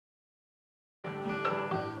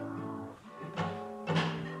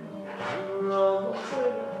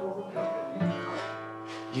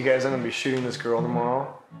You guys, I'm gonna be shooting this girl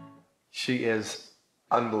tomorrow. She is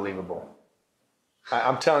unbelievable.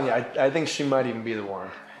 I'm telling you, I think she might even be the one.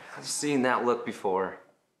 I've seen that look before.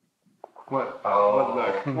 What? What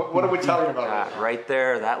look? What are we talking about? Right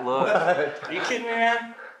there, that look. Are you kidding me,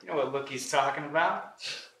 man? You know what look he's talking about?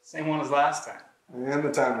 Same one as last time. And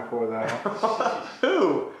the time before that.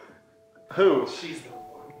 Who? She's the one.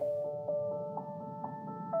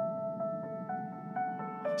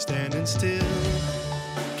 Standing still,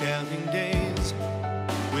 counting days,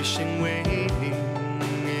 wishing, waiting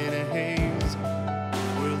in a haze.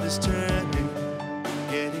 World is turning,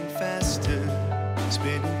 getting faster,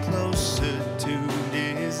 spinning closer to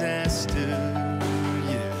disaster.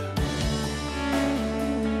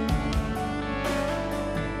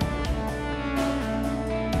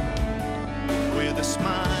 With a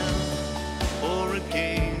smile or a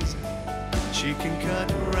gaze, she can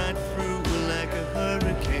cut right through like a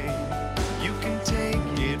hurricane. You can take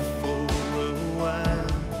it for a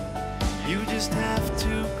while. You just have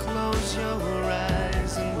to close your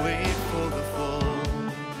eyes and wait for the fall.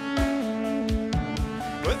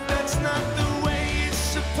 But that's not the way it's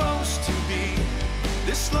supposed to be.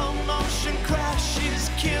 This slow motion crash is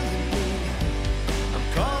killing me. I'm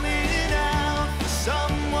calling out for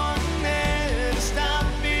someone there to stop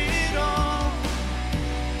it all.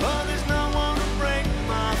 But there's no one to break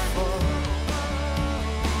my fall.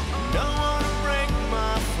 No one to break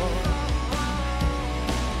my fall.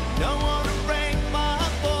 No one to break my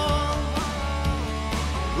fall.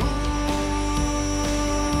 Ooh,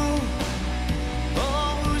 oh,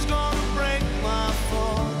 who's gonna break my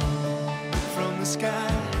fall? From the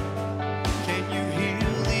sky, can you hear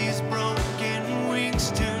these broken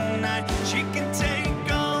wings tonight? She can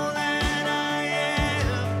take all that I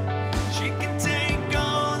am. She can take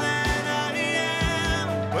all that I am.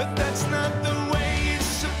 But that's not the way it's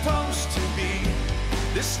supposed to be.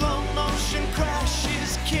 This slow motion crash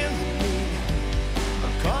is killing me.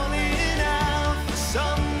 I'm calling out for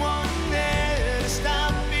someone there to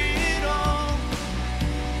stop it all.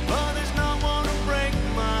 But there's no one to break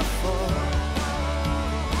my fall.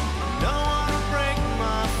 No one to break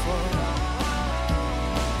my fall.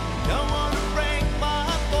 No one to break my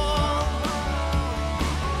fall.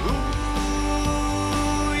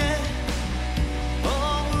 Ooh, yeah.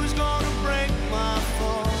 Oh, who's gonna break my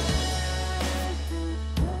fall?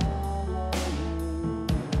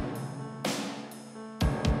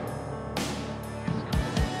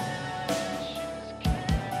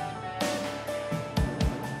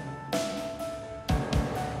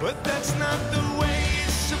 But that's not the way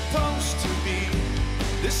it's supposed to be.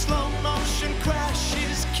 This slow motion crash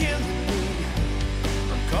is killing me.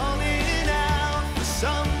 I'm calling out for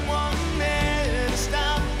someone there to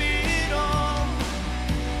stop it all.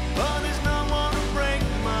 But there's no one to break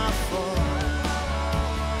my fall.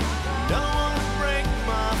 No one to break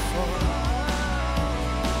my fall.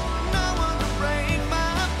 No one to break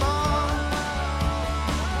my fall.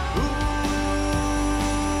 Ooh,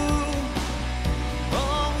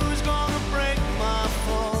 oh, who's gonna break my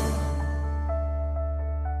fall?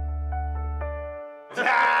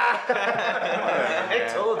 I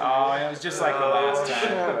told you. Oh, it was just like the last time.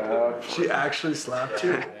 Shut up. She actually slapped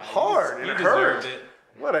you hard. You It deserved hurt. it.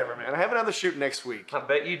 Whatever, man. I have another shoot next week. I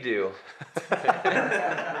bet you do.